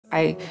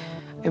I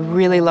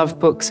really love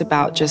books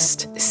about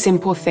just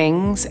simple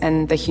things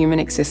and the human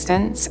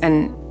existence.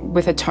 And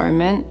with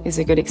Atonement is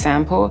a good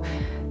example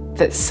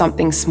that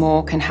something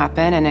small can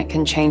happen and it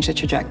can change the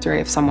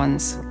trajectory of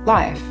someone's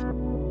life.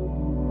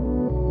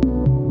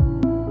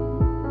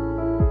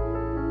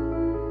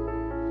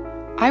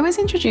 I was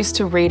introduced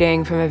to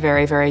reading from a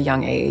very, very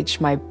young age.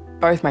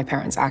 Both my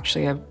parents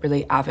actually are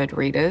really avid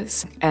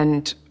readers,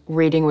 and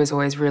reading was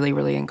always really,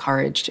 really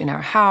encouraged in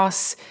our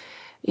house.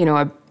 You know,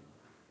 a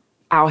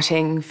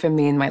outing for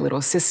me and my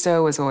little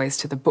sister was always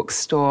to the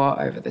bookstore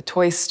over the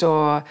toy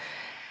store,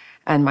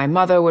 and my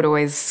mother would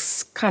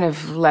always kind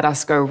of let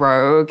us go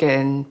rogue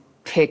and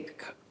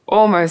pick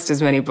almost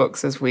as many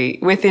books as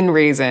within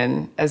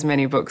reason, as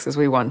many books as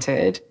we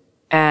wanted.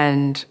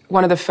 And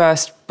one of the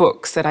first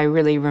books that I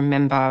really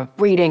remember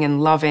reading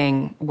and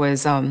loving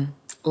was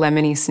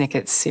Lemony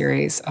Snicket's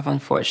series of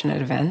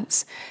unfortunate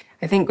events.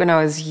 I think when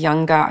I was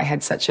younger, I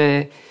had such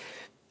a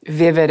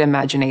vivid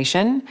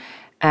imagination,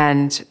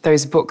 and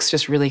those books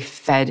just really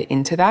fed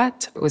into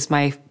that. It was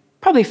my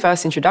probably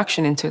first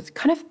introduction into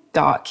kind of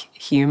dark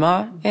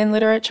humor in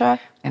literature.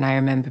 And I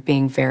remember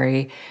being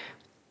very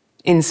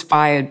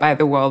inspired by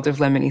the world of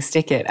Lemony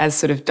Snicket, as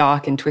sort of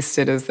dark and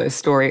twisted as those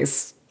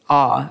stories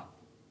are.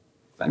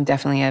 I'm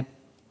definitely a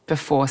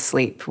before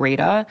sleep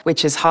reader,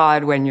 which is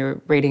hard when you're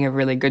reading a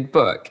really good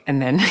book,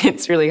 and then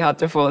it's really hard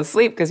to fall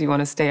asleep because you want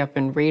to stay up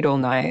and read all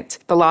night.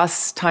 The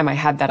last time I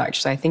had that,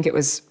 actually, I think it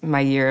was my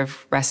year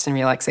of rest and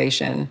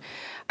relaxation.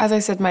 As I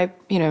said, my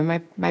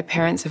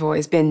parents have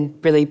always been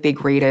really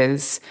big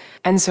readers,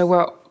 and so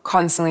we're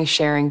constantly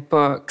sharing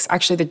books.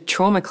 Actually, the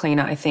trauma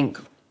cleaner, I think,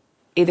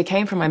 either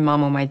came from my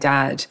mum or my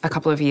dad a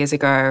couple of years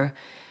ago.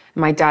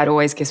 My dad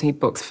always gives me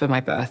books for my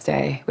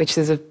birthday, which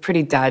is a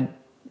pretty dad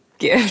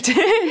gift.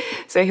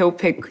 So he'll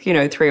pick,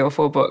 3 or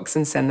 4 books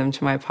and send them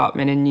to my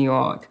apartment in New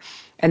York.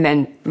 And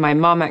then my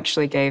mum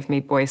actually gave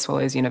me Boy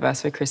Swallows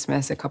Universe for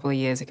Christmas a couple of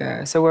years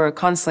ago. So we're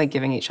constantly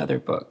giving each other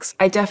books.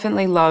 I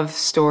definitely love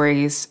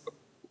stories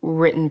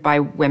written by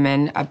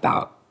women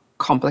about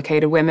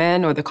complicated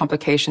women or the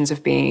complications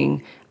of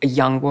being a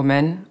young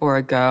woman or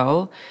a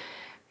girl.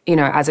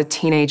 As a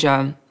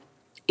teenager,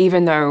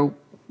 even though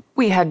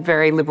we had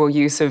very liberal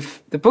use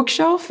of the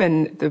bookshelf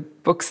and the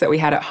books that we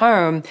had at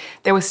home,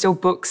 there were still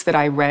books that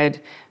I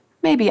read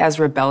maybe as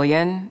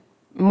rebellion,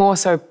 more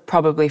so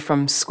probably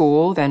from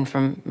school than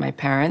from my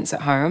parents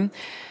at home.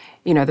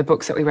 The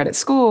books that we read at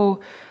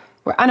school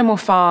were Animal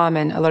Farm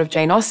and a lot of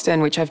Jane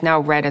Austen, which I've now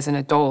read as an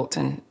adult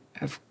and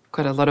have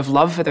got a lot of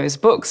love for those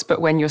books.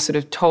 But when you're sort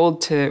of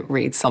told to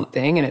read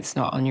something and it's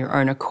not on your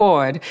own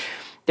accord,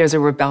 there's a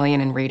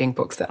rebellion in reading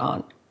books that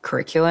aren't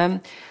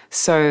curriculum.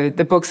 So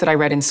the books that I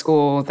read in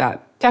school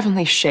that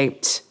definitely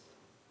shaped,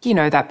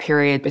 that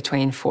period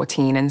between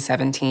 14 and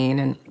 17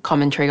 and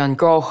commentary on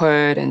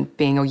girlhood and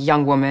being a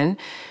young woman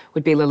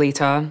would be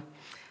Lolita,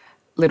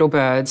 Little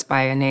Birds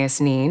by Anais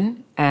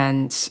Nin,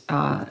 and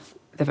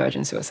The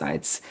Virgin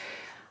Suicides.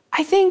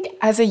 I think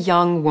as a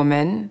young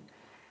woman,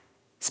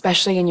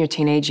 especially in your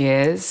teenage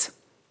years,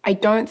 I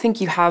don't think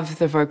you have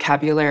the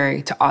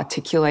vocabulary to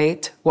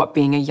articulate what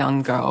being a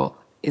young girl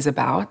is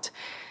about.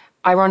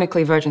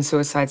 Ironically, Virgin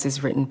Suicides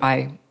is written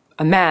by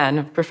a man,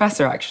 a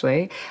professor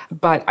actually,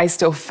 but I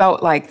still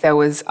felt like there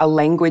was a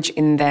language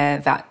in there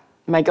that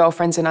my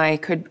girlfriends and I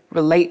could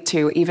relate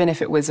to, even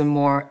if it was a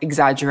more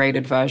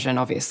exaggerated version,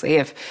 obviously,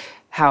 of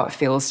how it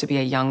feels to be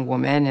a young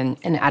woman and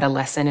an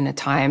adolescent in a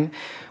time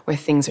where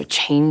things are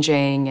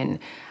changing.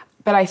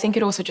 But I think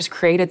it also just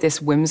created this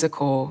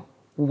whimsical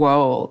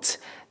world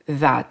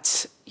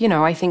that,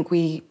 I think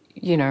we,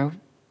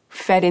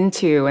 fed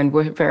into and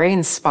were very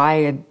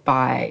inspired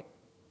by.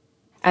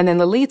 And then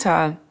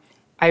Lolita,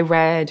 I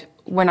read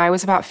when I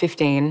was about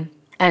 15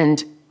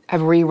 and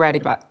have reread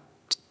it about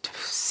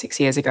 6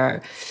 years ago.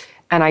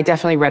 And I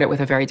definitely read it with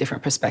a very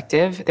different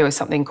perspective. There was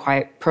something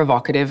quite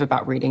provocative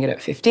about reading it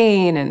at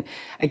 15, and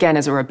again,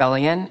 as a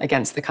rebellion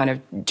against the kind of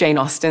Jane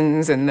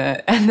Austens and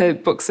the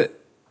books at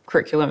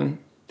curriculum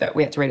that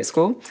we had to read at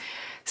school.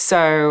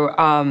 So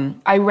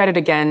I read it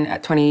again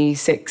at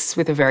 26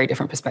 with a very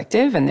different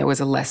perspective, and there was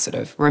a less sort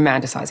of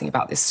romanticizing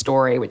about this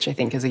story, which I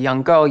think as a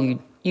young girl,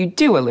 you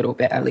do a little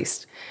bit, at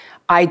least.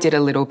 I did a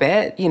little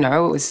bit, it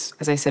was,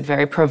 as I said,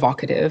 very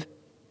provocative.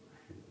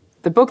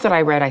 The book that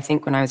I read, I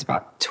think, when I was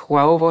about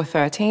 12 or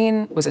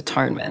 13 was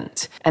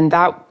Atonement. And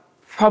that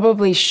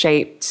probably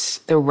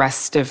shaped the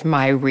rest of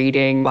my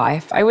reading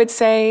life, I would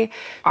say.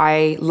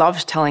 I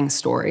loved telling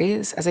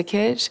stories as a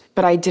kid,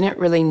 but I didn't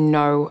really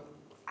know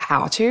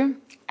how to.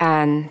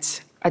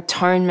 And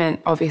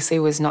Atonement obviously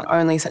was not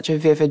only such a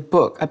vivid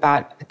book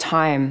about a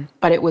time,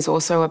 but it was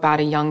also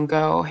about a young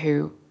girl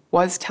who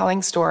was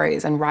telling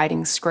stories and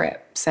writing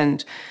scripts.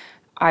 And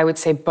I would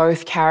say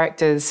both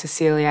characters,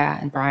 Cecilia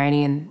and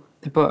Bryony in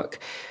the book,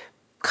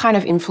 kind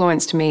of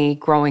influenced me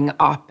growing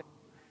up.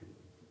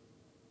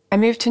 I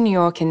moved to New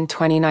York in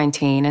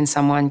 2019 and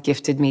someone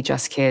gifted me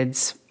Just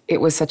Kids. It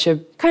was such a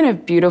kind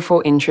of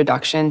beautiful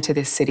introduction to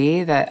this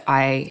city that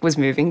I was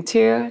moving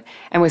to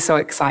and was so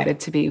excited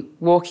to be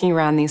walking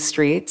around these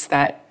streets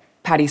that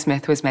Patti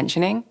Smith was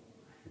mentioning.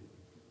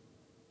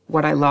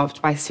 What I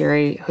Loved by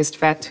Siri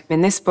Hustvedt. In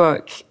this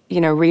book,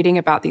 reading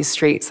about these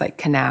streets like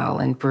Canal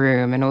and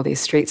Broome and all these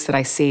streets that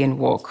I see and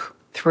walk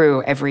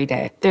through every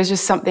day, there's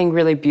just something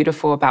really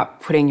beautiful about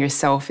putting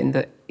yourself in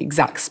the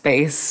exact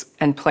space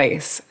and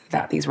place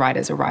that these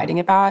writers are writing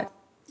about.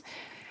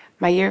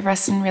 My Year of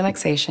Rest and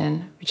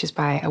Relaxation, which is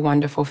by a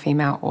wonderful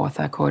female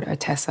author called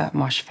Ottessa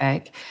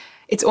Moshfegh.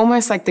 It's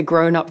almost like the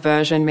grown-up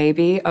version,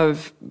 maybe,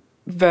 of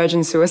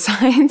Virgin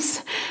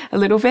Suicides, a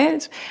little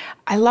bit.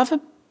 I love a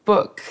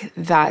book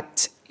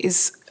that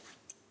is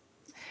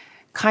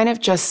kind of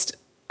just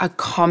a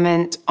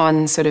comment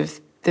on sort of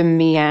the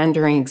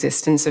meandering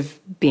existence of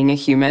being a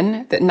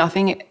human, that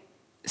nothing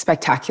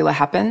spectacular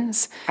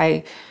happens.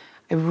 I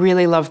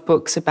really love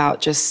books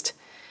about just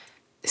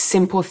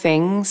simple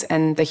things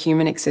and the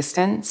human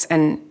existence.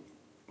 And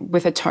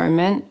with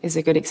Atonement is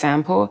a good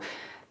example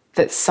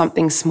that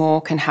something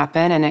small can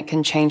happen and it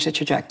can change the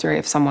trajectory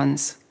of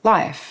someone's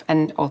life.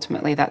 And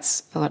ultimately,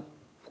 that's a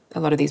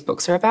lot of these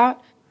books are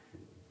about.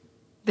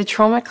 The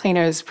Trauma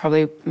Cleaner is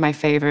probably my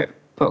favorite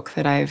book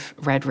that I've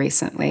read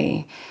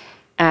recently.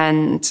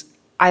 And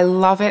I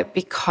love it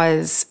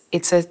because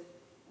it's a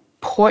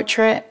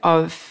portrait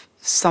of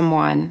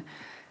someone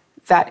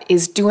that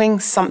is doing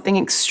something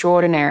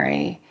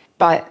extraordinary,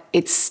 but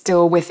it's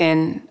still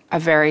within a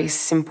very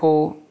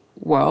simple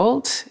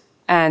world.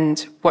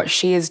 And what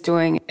she is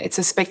doing, it's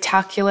a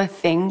spectacular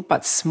thing,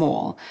 but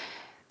small.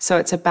 So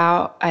it's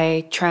about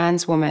a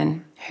trans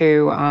woman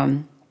who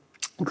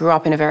grew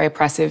up in a very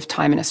oppressive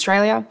time in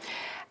Australia.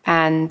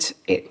 And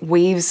it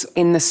weaves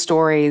in the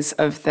stories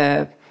of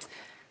the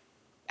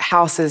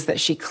houses that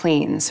she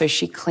cleans. So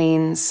she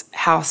cleans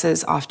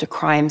houses after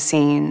crime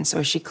scenes,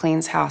 or she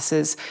cleans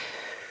houses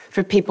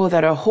for people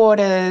that are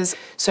hoarders.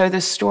 So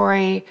the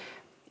story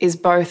is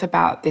both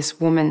about this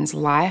woman's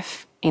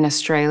life in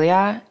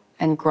Australia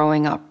and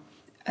growing up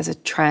as a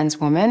trans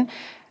woman,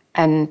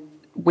 and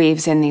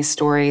weaves in these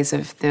stories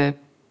of the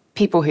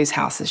people whose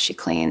houses she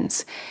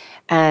cleans.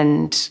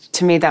 And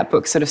to me, that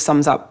book sort of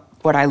sums up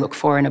what I look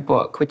for in a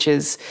book, which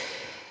is,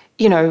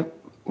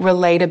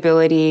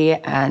 relatability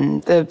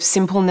and the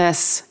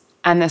simpleness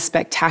and the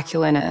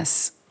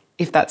spectacularness,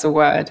 if that's a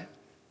word,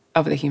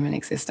 of the human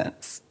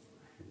existence.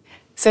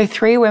 So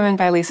 3 Women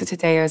by Lisa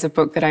Taddeo is a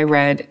book that I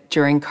read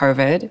during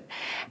COVID.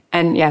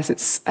 And yes,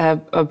 it's a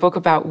book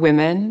about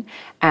women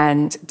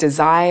and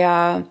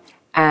desire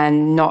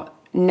and not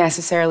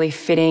necessarily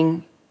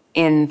fitting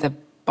in the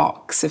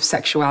box of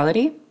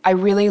sexuality. I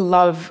really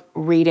love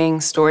reading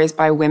stories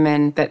by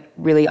women that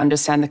really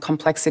understand the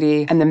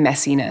complexity and the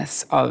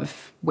messiness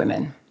of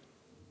women.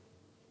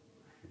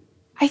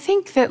 I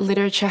think that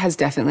literature has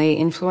definitely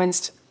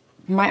influenced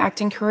my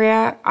acting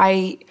career.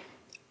 I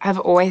have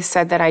always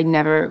said that I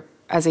never,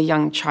 as a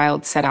young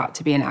child, set out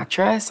to be an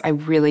actress. I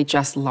really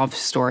just loved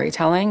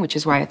storytelling, which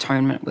is why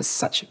Atonement was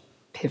such a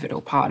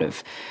pivotal part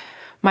of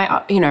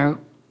my,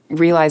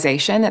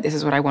 realization that this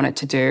is what I wanted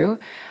to do.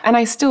 And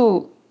I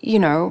still,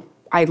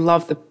 I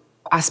love the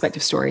aspect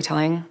of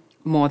storytelling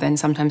more than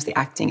sometimes the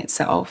acting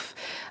itself.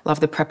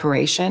 Love the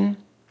preparation.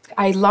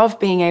 I love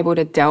being able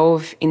to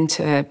delve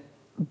into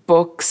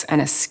books and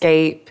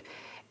escape.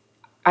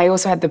 I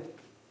also had the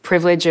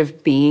privilege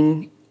of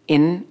being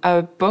in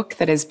a book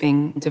that is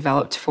being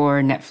developed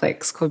for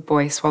Netflix called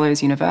Boy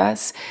Swallows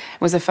Universe.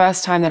 It was the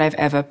first time that I've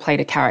ever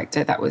played a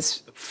character that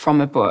was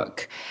from a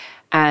book.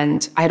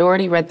 And I'd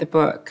already read the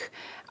book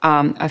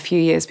a few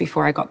years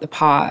before I got the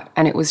part,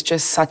 and it was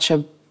just such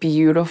a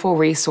beautiful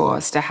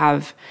resource to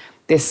have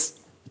this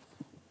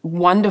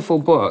wonderful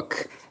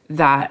book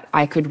that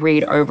I could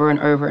read over and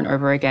over and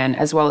over again,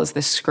 as well as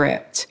the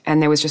script.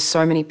 And there was just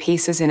so many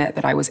pieces in it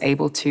that I was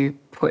able to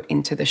put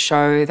into the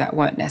show that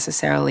weren't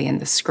necessarily in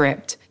the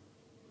script.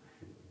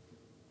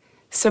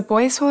 So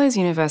Boy Swallows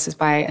Universe is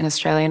by an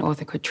Australian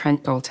author called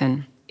Trent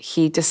Dalton.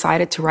 He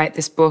decided to write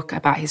this book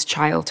about his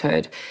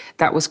childhood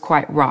that was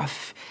quite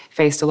rough,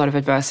 faced a lot of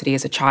adversity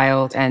as a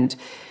child, and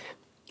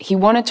he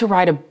wanted to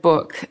write a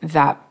book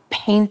that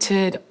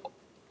painted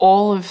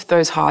all of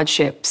those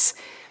hardships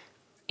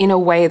in a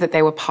way that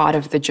they were part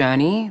of the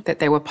journey, that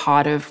they were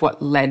part of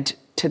what led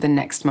to the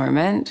next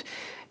moment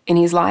in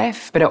his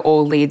life, but it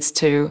all leads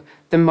to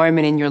the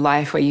moment in your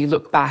life where you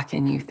look back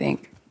and you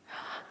think,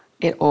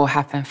 it all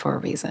happened for a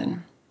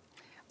reason.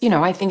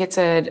 I think it's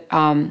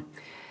a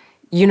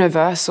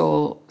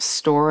universal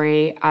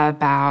story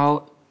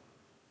about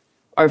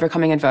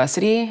overcoming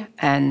adversity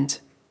and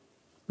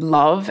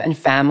love and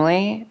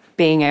family,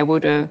 being able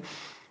to,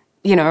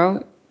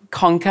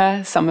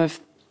 conquer some of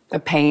the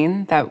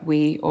pain that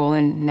we all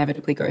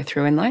inevitably go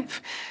through in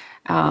life.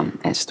 And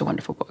it's just a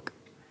wonderful book.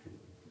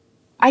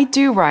 I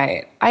do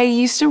write. I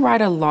used to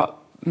write a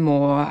lot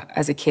more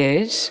as a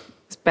kid,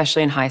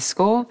 especially in high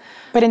school.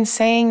 But in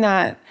saying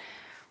that,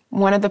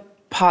 one of the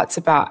parts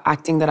about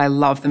acting that I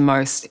love the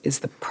most is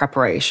the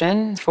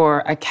preparation.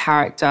 For a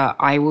character,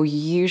 I will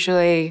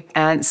usually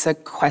answer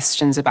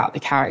questions about the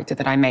character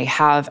that I may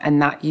have,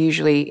 and that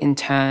usually in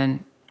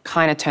turn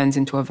kind of turns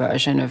into a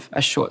version of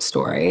a short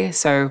story.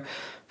 So,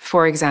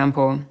 for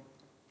example,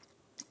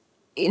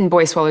 in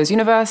Boy Swallows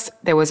Universe,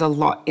 there was a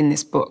lot in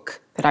this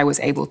book that I was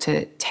able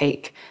to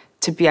take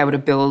to be able to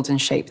build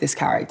and shape this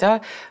character.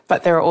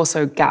 But there are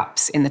also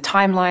gaps in the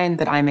timeline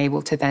that I'm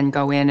able to then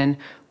go in and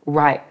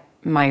write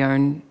my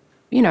own,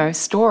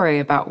 story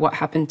about what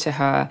happened to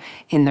her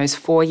in those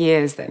 4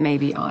 years that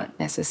maybe aren't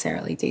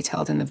necessarily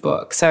detailed in the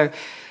book. So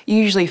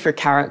usually for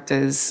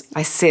characters,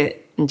 I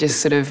sit and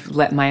just sort of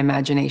let my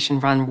imagination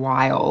run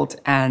wild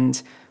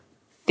and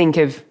think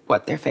of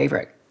what their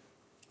favorite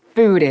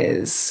food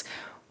is,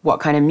 what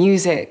kind of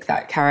music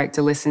that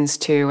character listens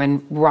to,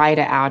 and write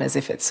it out as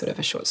if it's sort of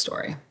a short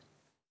story.